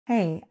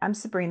Hey, I'm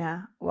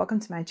Sabrina. Welcome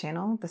to my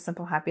channel, The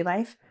Simple Happy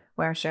Life,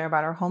 where I share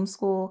about our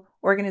homeschool,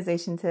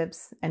 organization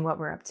tips, and what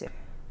we're up to.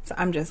 So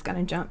I'm just going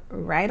to jump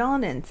right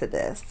on into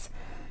this.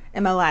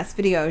 In my last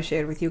video, I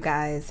shared with you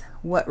guys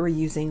what we're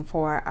using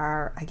for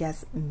our,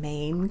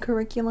 main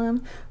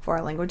curriculum for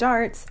our language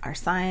arts, our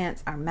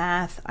science, our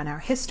math, and our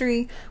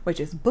history, which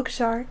is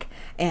Bookshark.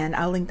 And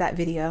I'll link that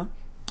video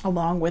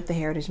along with the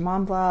Heritage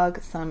Mom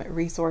blog, some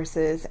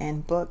resources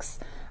and books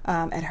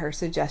at her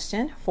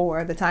suggestion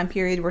for the time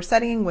period we're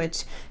studying,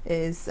 which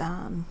is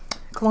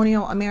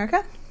colonial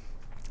America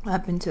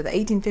up into the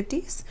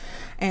 1850s.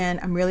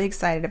 And I'm really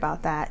excited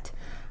about that.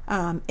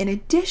 In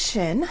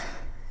addition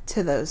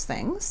to those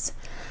things,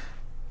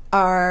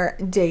 our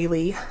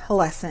daily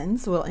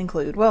lessons will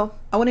include, well,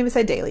 I won't even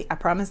say daily. I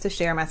promise to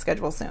share my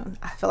schedule soon.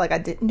 I feel like I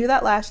didn't do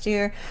that last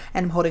year,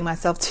 and I'm holding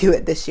myself to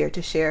it this year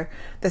to share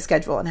the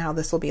schedule and how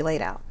this will be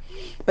laid out.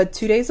 But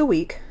 2 days a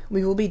week,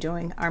 we will be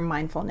doing our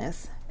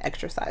mindfulness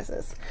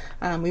exercises.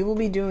 We will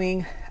be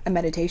doing a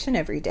meditation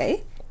every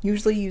day,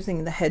 usually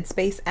using the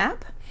Headspace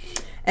app,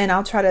 and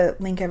I'll try to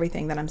link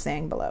everything that I'm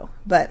saying below.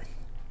 But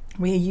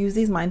we used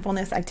these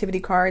mindfulness activity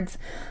cards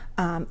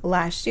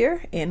last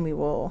year, and we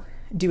will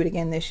do it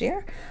again this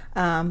year.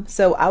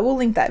 So I will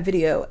link that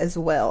video as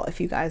well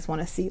if you guys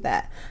want to see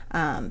that.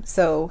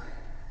 So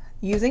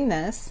using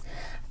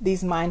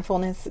these mindful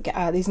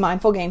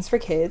games for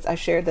kids, I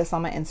shared this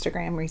on my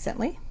Instagram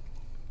recently.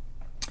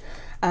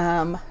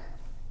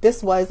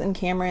 This was in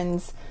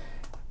Cameron's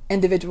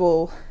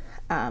individual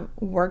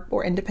work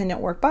or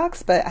independent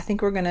workbox, but I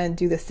think we're going to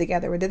do this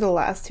together. We did the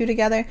last two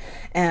together,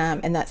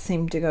 and that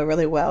seemed to go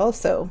really well.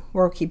 So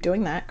we'll keep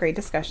doing that. Great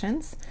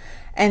discussions.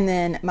 And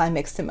then my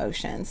mixed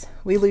emotions.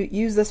 We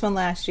used this one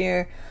last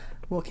year.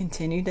 We'll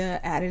continue to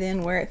add it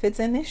in where it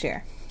fits in this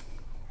year.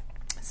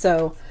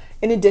 So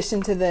in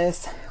addition to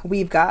this,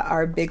 we've got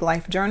our Big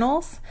Life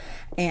journals,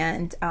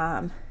 and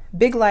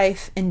Big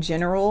Life in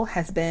general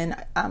has been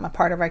a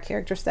part of our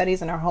character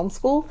studies in our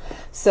homeschool.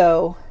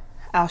 So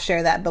I'll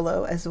share that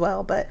below as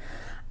well. But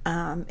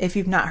if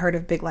you've not heard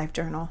of Big Life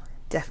Journal,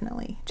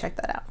 definitely check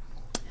that out.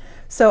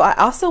 So I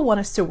also want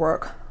us to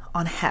work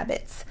on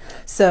habits.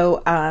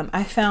 So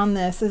I found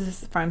this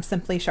is from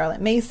Simply Charlotte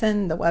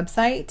Mason, the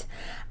website,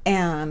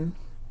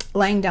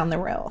 laying down the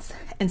rails.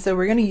 And so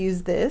we're going to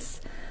use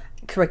this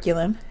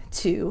curriculum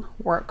to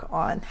work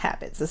on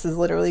habits. This is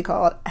literally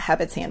called a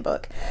Habits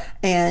Handbook.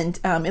 And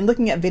in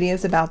looking at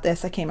videos about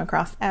this, I came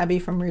across Abby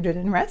from Rooted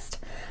in Rest.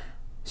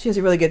 She has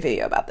a really good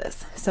video about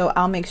this. So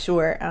I'll make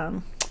sure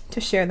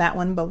to share that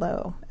one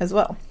below as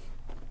well.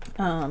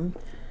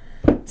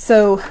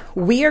 So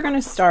we are going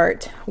to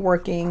start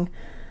working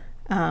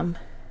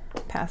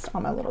past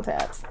all my little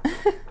tabs.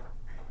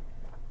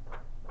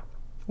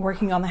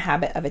 Working on the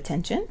habit of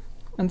attention.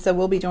 And so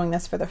we'll be doing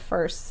this for the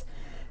first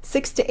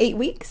 6 to 8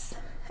 weeks.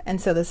 And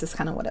so this is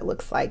kind of what it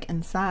looks like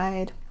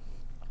inside.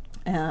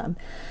 And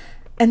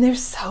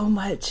there's so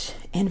much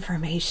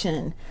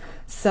information,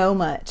 so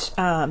much.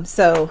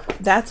 So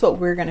that's what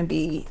we're going to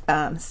be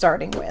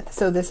starting with.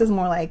 So this is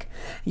more like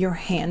your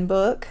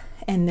handbook,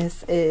 and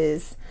this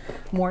is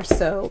more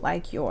so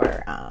like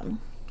the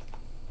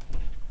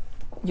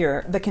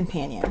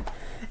companion.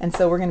 And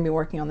so we're going to be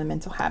working on the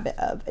mental habit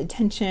of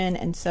attention.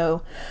 And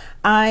so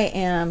I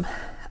am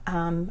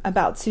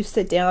about to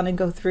sit down and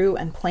go through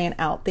and plan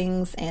out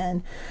things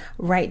and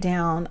write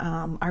down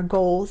our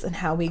goals and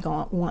how we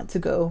want to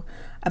go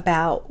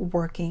about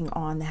working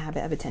on the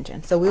habit of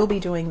attention. So we'll be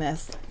doing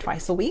this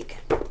twice a week.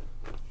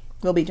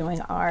 We'll be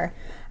doing our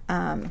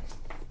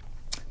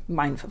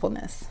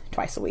mindfulness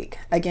twice a week.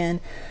 Again,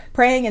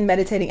 praying and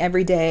meditating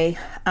every day.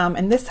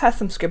 And this has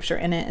some scripture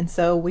in it. And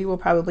so we will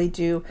probably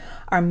do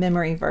our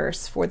memory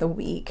verse for the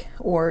week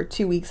or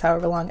 2 weeks,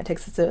 however long it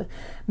takes us to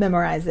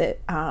memorize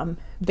it,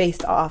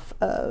 based off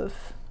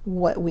of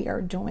what we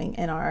are doing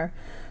in our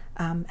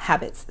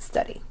habits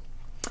study.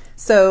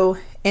 So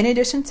in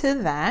addition to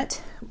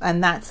that,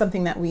 and that's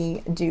something that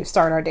we do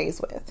start our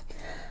days with,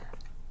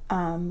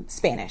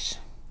 Spanish.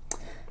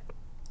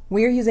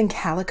 We are using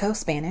Calico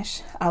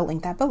Spanish. I'll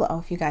link that below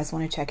if you guys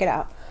want to check it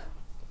out.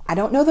 I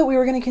don't know that we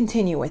were going to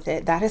continue with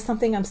it. That is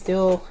something I'm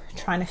still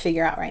trying to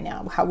figure out right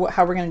now, how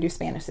we're going to do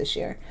Spanish this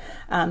year.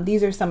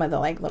 These are some of the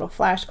little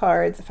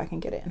flashcards, if I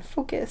can get it in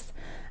focus,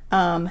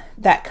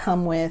 that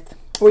come with,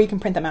 or you can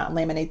print them out and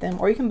laminate them,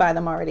 or you can buy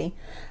them already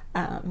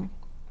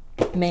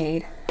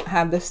made. I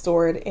have this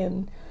stored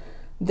in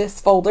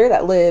this folder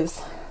that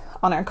lives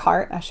on our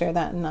cart. I shared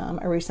that in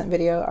a recent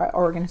video, our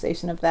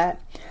organization of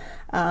that.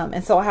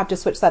 And so I'll have to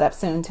switch that up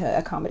soon to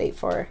accommodate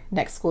for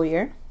next school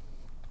year.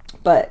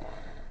 But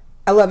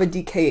I love a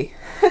DK,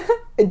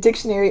 a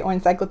dictionary or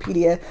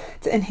encyclopedia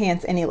to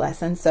enhance any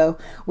lesson. So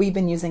we've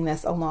been using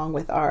this along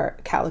with our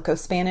Calico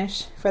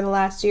Spanish for the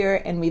last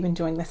year, and we've been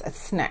doing this at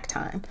snack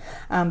time.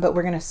 But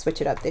we're going to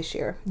switch it up this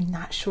year.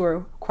 Not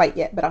sure quite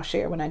yet, but I'll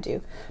share when I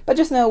do. But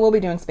just know we'll be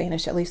doing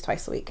Spanish at least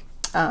twice a week,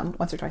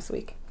 once or twice a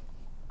week.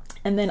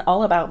 And then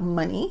all about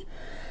money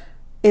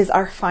is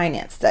our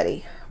finance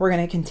study. We're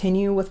going to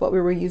continue with what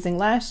we were using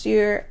last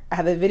year. I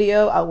have a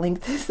video. I'll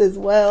link this as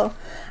well.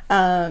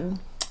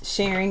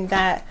 sharing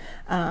that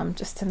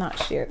just to not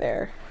share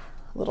their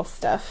little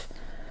stuff.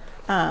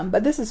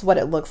 But this is what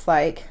it looks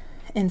like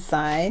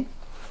inside.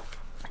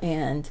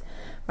 And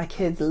my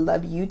kids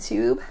love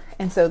YouTube.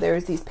 And so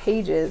there's these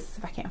pages,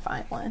 if I can't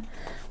find one,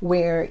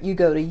 where you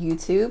go to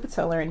YouTube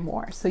to learn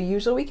more. So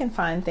usually we can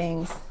find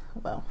things,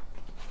 well,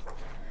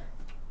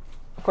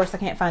 of course I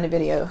can't find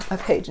a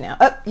page now.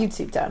 Oh,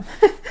 YouTube time.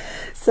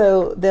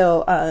 So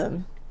they'll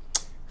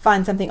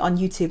find something on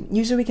YouTube.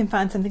 Usually we can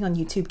find something on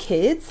YouTube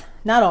Kids.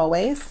 Not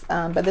always,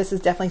 but this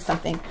is definitely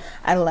something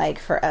I like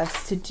for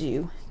us to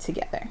do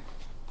together.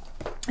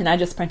 And I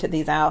just printed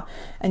these out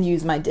and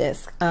used my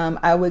disc.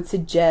 I would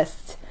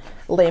suggest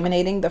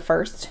laminating the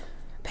first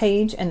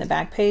page and the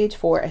back page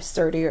for a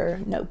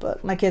sturdier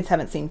notebook. My kids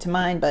haven't seemed to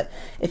mind, but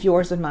if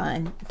yours would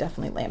mind,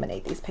 definitely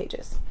laminate these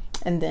pages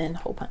and then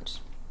hole punch.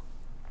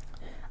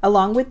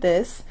 Along with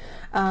this,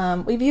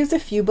 we've used a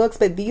few books,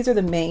 but these are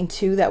the main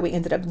two that we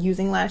ended up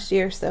using last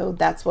year. So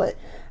that's what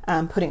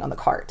I'm putting on the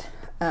cart.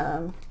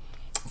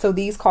 So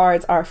these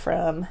cards are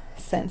from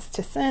Sense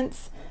to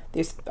Sense.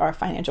 These are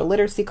financial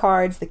literacy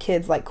cards. The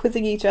kids like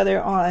quizzing each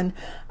other on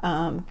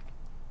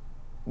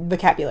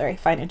vocabulary,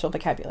 financial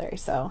vocabulary.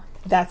 So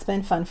that's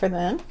been fun for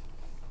them.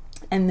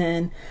 And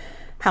then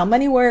How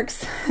Money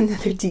Works,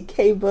 another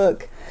DK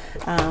book.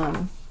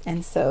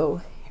 And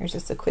so here's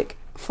just a quick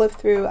flip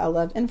through. I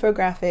love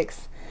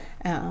infographics.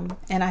 And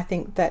I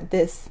think that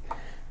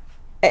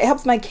it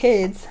helps my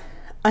kids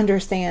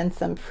understand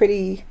some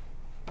pretty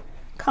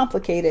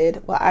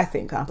complicated, well, I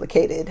think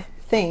complicated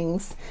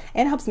things,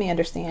 and helps me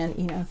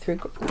understand, through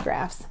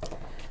graphs.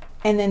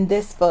 And then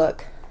this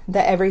book,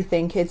 the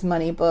Everything Kids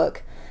Money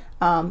book,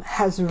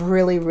 has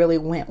really, really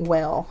went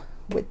well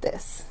with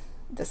this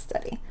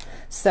study.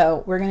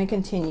 So we're going to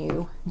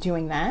continue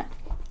doing that.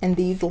 And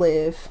these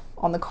live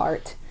on the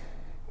cart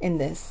in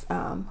this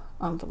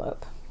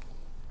envelope.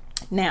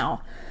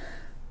 Now,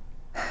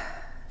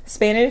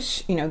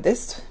 Spanish,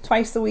 this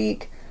twice a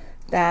week,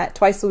 that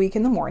twice a week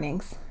in the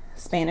mornings,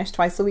 Spanish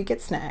twice a week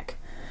at snack.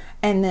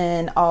 And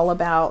then all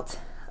about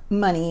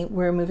money,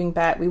 we're moving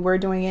back. We were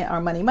doing it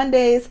on Money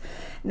Mondays.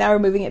 Now we're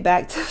moving it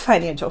back to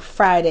Financial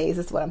Fridays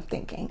is what I'm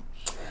thinking.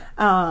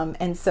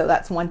 And so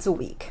that's once a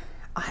week.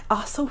 I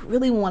also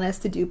really want us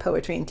to do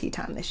poetry and tea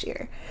time this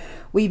year.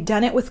 We've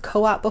done it with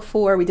co-op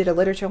before. We did a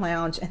literature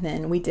lounge, and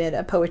then we did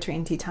a poetry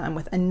and tea time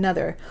with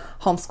another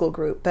homeschool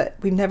group, but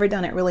we've never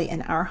done it really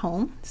in our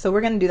home. So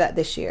we're going to do that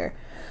this year.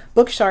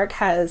 Book Shark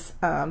has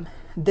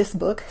this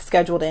book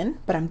scheduled in,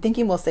 but I'm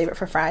thinking we'll save it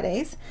for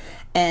Fridays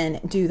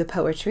and do the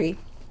poetry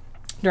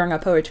during our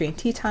poetry and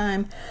tea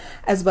time,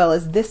 as well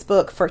as this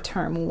book for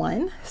term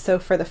 1. So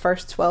for the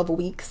first 12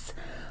 weeks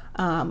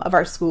of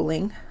our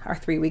schooling, our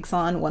 3 weeks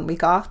on, 1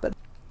 week off,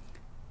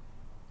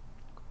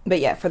 but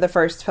yeah, for the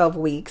first 12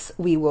 weeks,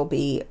 we will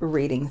be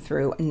reading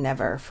through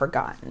Never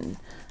Forgotten.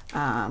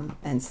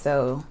 And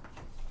so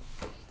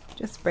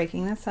just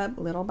breaking this up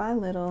little by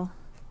little.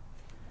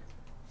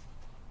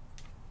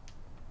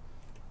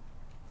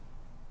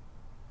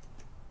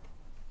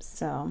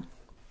 So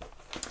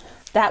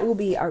that will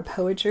be our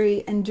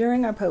poetry. And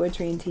during our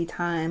poetry and tea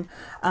time,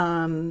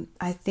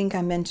 I think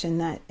I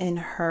mentioned that in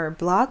her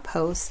blog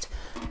post.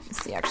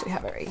 Let's see, I actually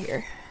have it right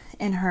here.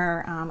 In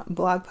her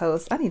blog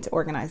post, I need to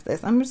organize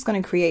this. I'm just going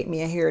to create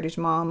me a Heritage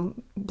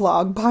Mom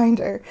blog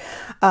binder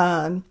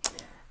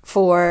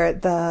for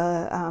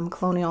the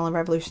Colonial and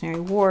Revolutionary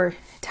War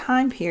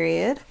time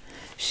period.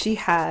 She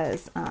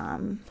has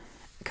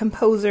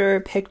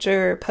composer,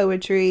 picture,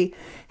 poetry,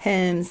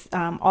 hymns,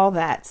 all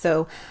that.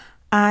 So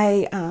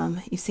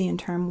you see in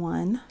term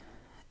 1,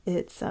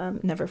 it's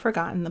Never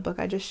Forgotten, the book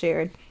I just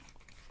shared.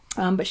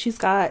 But she's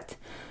got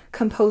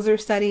composer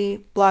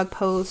study blog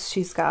posts.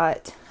 She's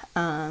got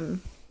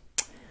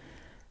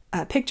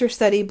a picture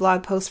study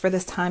blog post for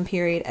this time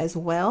period as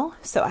well.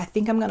 So I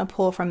think I'm going to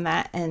pull from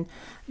that and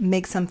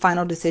make some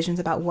final decisions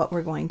about what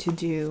we're going to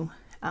do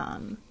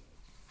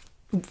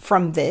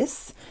from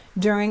this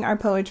during our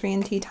poetry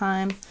and tea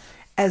time,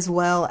 as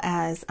well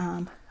as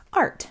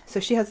art. So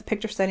she has a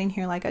picture study in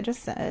here, like I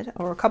just said,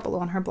 or a couple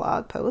on her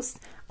blog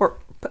posts, or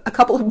a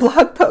couple of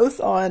blog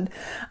posts on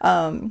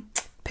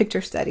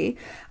picture study.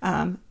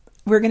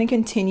 We're going to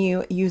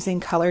continue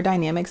using color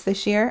dynamics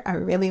this year. I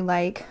really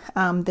like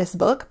this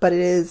book, but it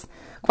is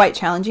quite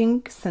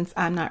challenging since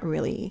I'm not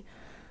really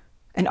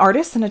an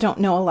artist and I don't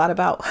know a lot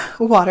about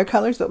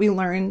watercolors, but we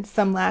learned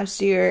some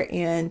last year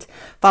and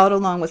followed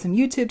along with some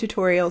YouTube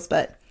tutorials.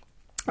 But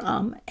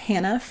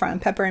Hannah from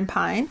Pepper and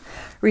Pine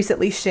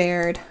recently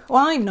shared, well,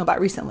 I don't even know about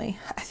recently.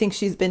 I think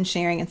she's been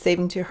sharing and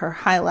saving to her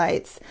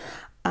highlights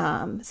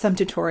some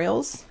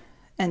tutorials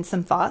and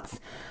some thoughts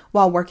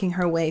while working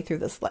her way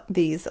through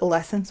these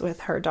lessons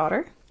with her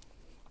daughter.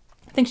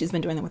 I think she's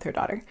been doing them with her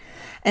daughter.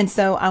 And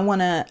so I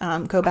want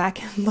to go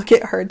back and look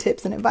at her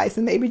tips and advice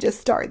and maybe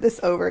just start this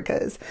over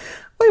because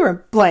we were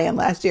playing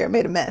last year and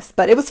made a mess,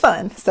 but it was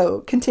fun. So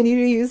continue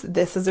to use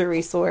this as a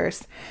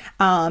resource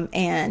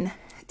and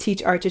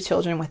teach art to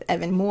children with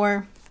Evan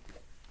Moore.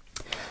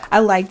 I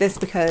like this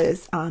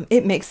because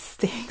it makes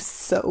things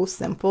so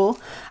simple.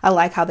 I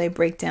like how they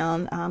break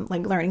down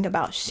like learning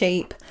about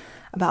shape,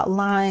 about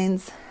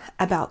lines,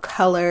 about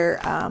color.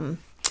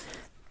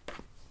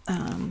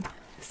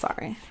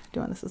 Sorry,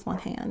 doing this with one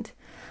hand.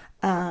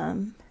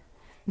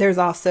 There's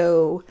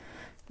also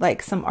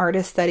like some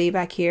artist study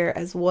back here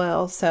as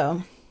well.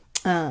 So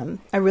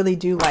I really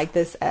do like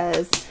this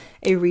as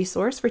a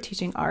resource for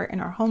teaching art in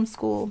our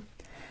homeschool.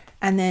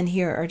 And then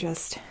here are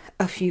just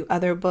a few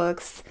other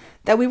books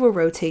that we will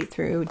rotate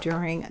through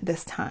during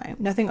this time.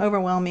 Nothing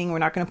overwhelming. We're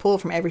not going to pull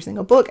from every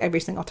single book every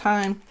single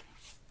time.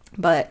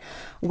 But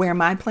where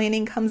my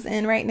planning comes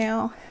in right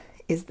now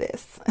is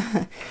this.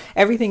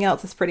 Everything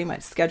else is pretty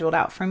much scheduled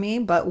out for me,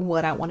 but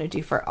what I want to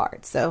do for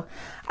art. So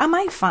I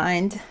might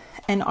find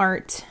an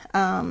art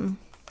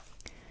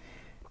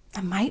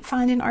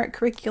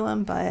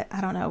curriculum, but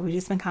I don't know. We've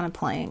just been kind of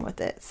playing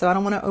with it. So I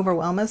don't want to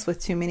overwhelm us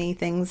with too many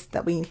things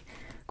that we,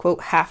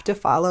 quote, have to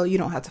follow. You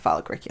don't have to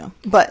follow curriculum,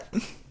 but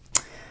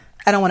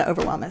I don't want to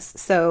overwhelm us.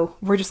 So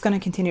we're just going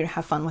to continue to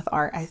have fun with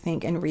art, I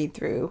think, and read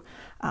through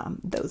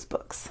those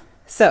books.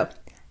 So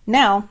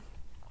now,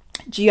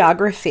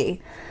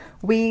 geography.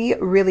 We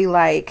really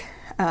like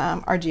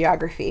our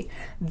geography.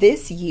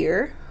 This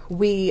year,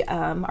 we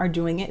are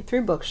doing it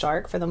through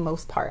Bookshark for the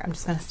most part. I'm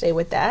just going to stay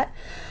with that.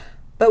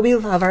 But we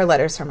love our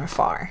letters from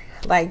afar.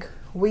 Like,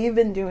 we've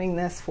been doing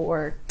this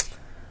for,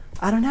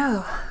 I don't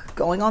know,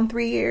 going on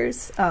 3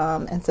 years.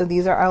 And so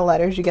these are our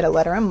letters. You get a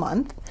letter a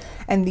month.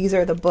 And these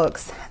are the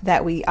books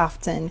that we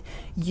often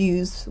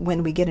use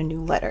when we get a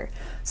new letter.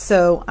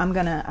 So I'm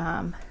going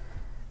to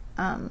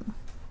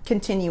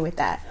continue with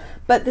that.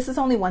 But this is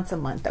only once a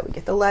month that we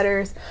get the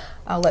letters.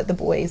 I'll let the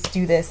boys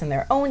do this in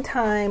their own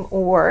time,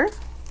 or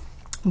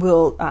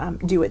we'll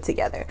do it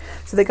together.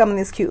 So they come in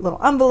these cute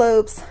little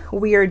envelopes.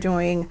 We are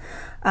doing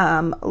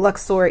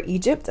Luxor,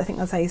 Egypt. I think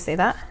that's how you say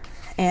that.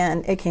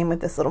 And it came with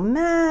this little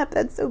map.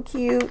 That's so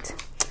cute.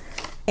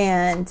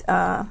 And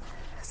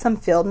some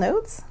field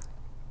notes.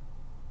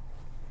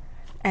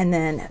 And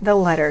then the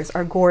letters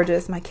are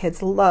gorgeous. My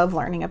kids love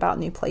learning about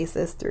new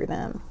places through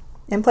them.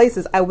 In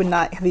places I would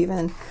not have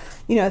even,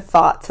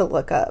 thought to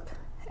look up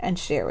and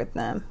share with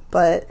them.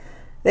 But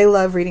they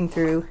love reading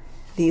through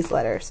these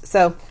letters.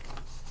 So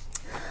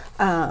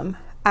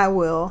I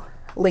will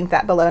link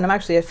that below. And I'm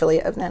actually an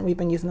affiliate of them. We've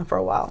been using them for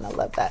a while, and I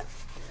love that.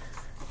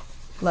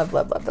 Love,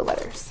 love, love the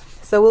letters.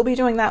 So we'll be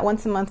doing that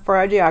once a month for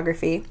our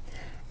geography.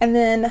 And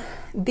then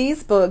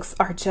these books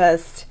are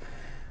just,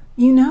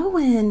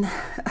 when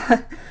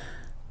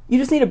you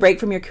just need a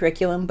break from your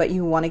curriculum, but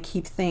you want to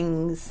keep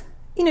things,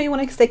 you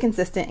want to stay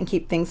consistent and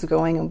keep things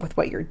going with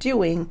what you're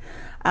doing.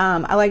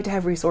 I like to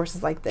have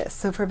resources like this.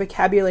 So for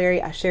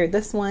vocabulary, I shared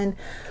this one.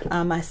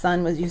 My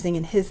son was using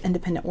in his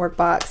independent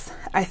workbox.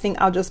 I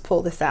think I'll just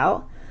pull this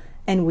out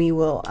and we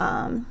will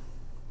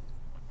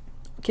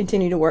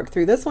continue to work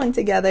through this one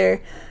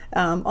together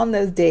on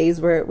those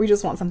days where we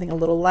just want something a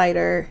little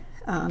lighter,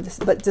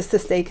 but just to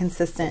stay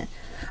consistent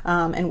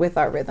and with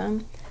our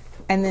rhythm.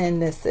 And then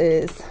this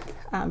is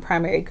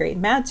primary grade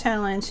math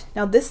challenge.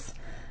 Now this,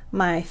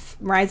 my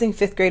rising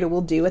 5th grader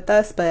will do with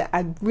us, but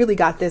I really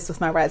got this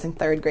with my rising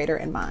 3rd grader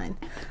in mind.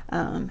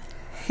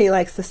 He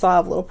likes to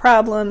solve little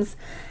problems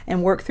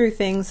and work through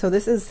things. So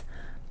this is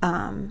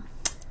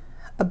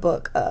a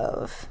book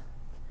of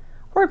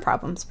word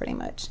problems pretty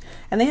much.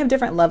 And they have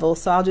different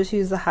levels, so I'll just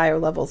use the higher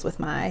levels with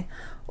my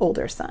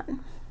older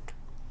son.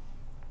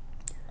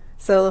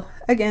 So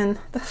again,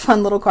 the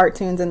fun little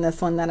cartoons in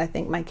this one that I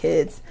think my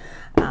kids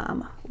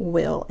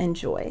will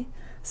enjoy.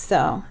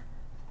 So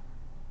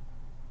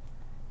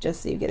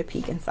just so you get a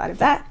peek inside of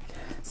that.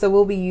 So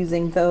we'll be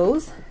using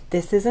those.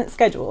 This isn't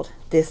scheduled.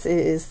 This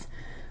is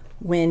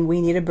when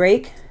we need a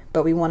break,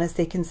 but we want to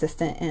stay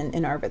consistent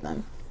in our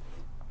rhythm.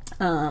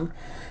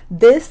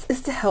 This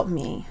is to help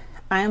me.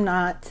 I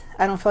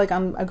don't feel like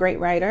I'm a great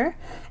writer,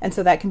 and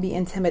so that can be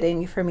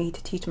intimidating for me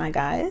to teach my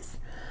guys.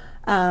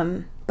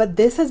 But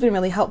this has been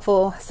really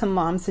helpful. Some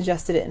moms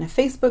suggested it in a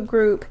Facebook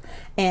group,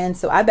 and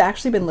so I've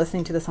actually been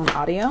listening to this on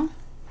audio.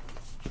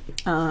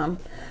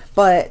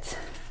 But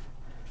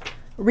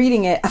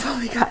reading it, I've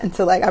only gotten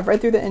to I've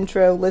read through the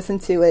intro,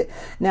 listened to it.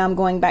 Now I'm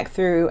going back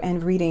through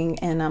and reading,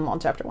 and I'm on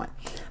chapter 1.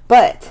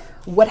 But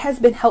what has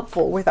been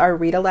helpful with our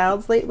read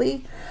alouds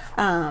lately,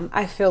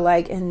 I feel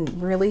like in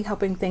really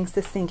helping things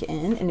to sink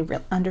in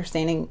and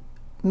understanding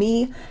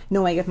me,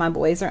 knowing if my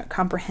boys aren't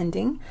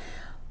comprehending,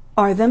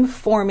 are them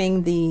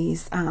forming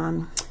these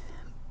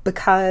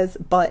because,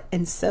 but,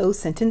 and so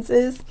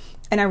sentences.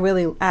 And I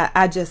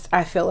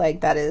feel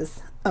like that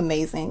is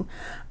amazing.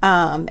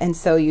 And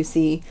so you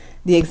see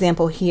the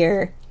example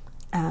here,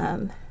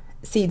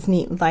 seeds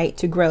need light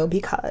to grow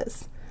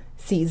because,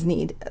 seeds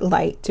need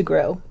light to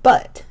grow,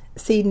 but,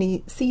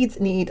 seeds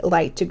need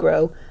light to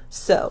grow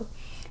so.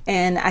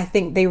 And I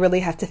think they really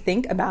have to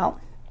think about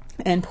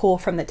and pull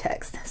from the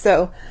text.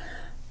 So,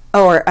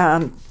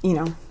 I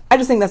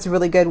just think that's a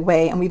really good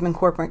way, and we've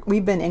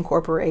been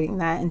incorporating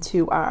that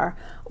into our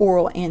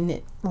oral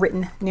and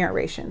written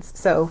narrations.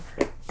 So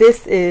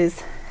this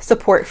is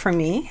support for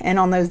me, and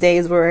on those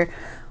days where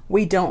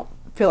we don't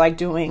feel like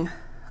doing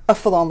a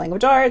full-on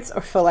language arts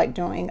or feel like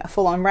doing a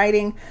full-on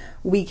writing,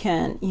 we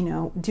can,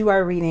 do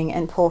our reading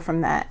and pull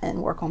from that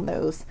and work on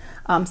those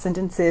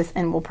sentences,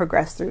 and we'll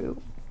progress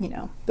through,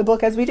 the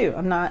book as we do.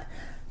 I'm not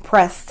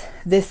pressed.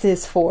 This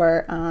is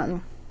for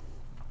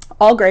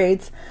all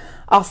grades,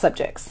 all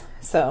subjects.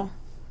 So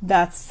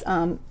that's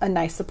a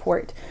nice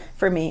support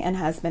for me and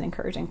has been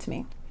encouraging to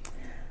me.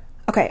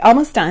 Okay,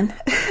 almost done.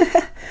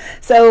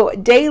 So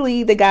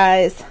daily, the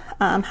guys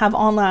have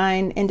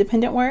online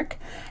independent work,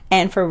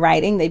 and for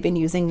writing, they've been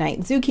using Night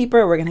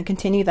Zookeeper. We're going to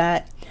continue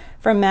that.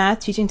 For math,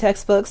 teaching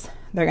textbooks,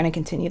 they're going to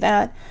continue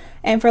that.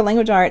 And for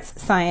language arts,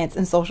 science,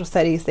 and social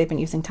studies, they've been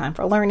using Time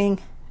for Learning,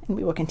 and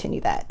we will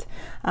continue that.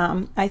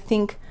 I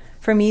think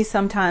for me,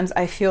 sometimes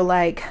I feel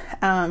like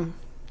the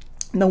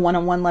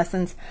one-on-one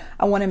lessons,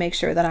 I want to make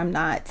sure that I'm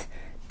not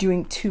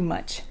doing too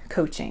much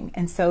coaching.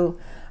 And so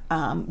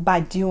by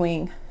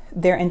doing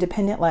their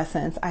independent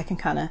lessons, I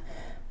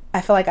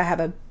feel like I have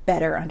a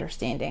better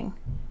understanding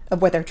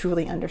of what they're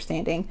truly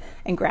understanding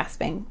and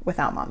grasping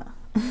without mama.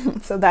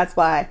 So that's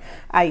why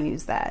I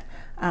use that.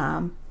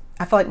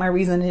 I feel like my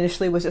reason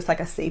initially was just like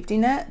a safety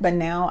net, but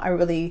now I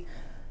really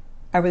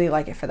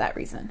like it for that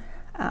reason.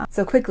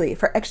 So quickly,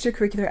 for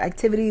extracurricular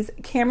activities,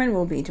 Cameron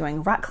will be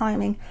doing rock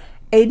climbing.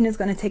 Aiden is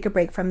going to take a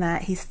break from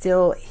that. His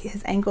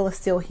ankle is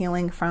still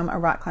healing from a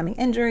rock climbing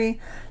injury,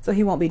 so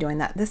he won't be doing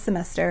that this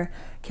semester.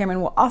 Cameron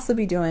will also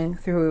be doing,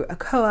 through a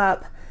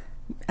co-op,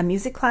 a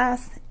music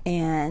class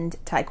and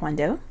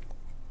Taekwondo.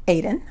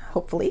 Aiden,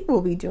 hopefully,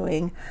 will be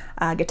doing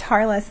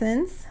guitar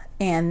lessons,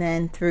 and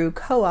then through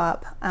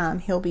co-op,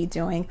 he'll be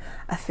doing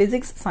a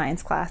physics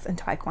science class and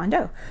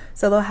Taekwondo.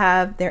 So they'll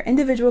have their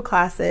individual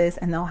classes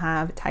and they'll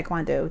have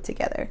Taekwondo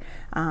together.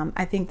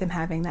 I think them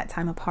having that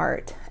time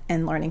apart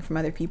and learning from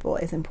other people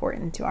is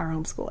important to our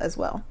homeschool as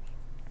well.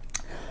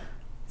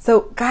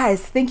 So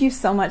guys, thank you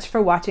so much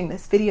for watching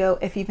this video.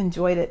 If you've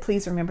enjoyed it,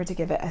 please remember to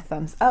give it a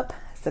thumbs up,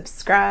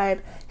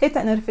 subscribe, hit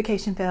that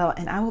notification bell,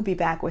 and I will be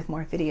back with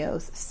more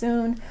videos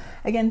soon.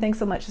 Again, thanks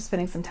so much for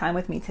spending some time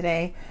with me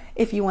today.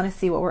 If you want to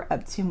see what we're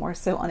up to more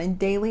so on a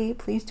daily,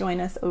 please join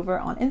us over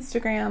on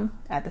Instagram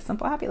at The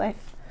Simple Happy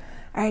Life.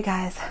 All right,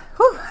 guys,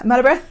 I'm out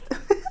of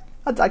breath.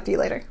 I'll talk to you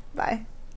later. Bye.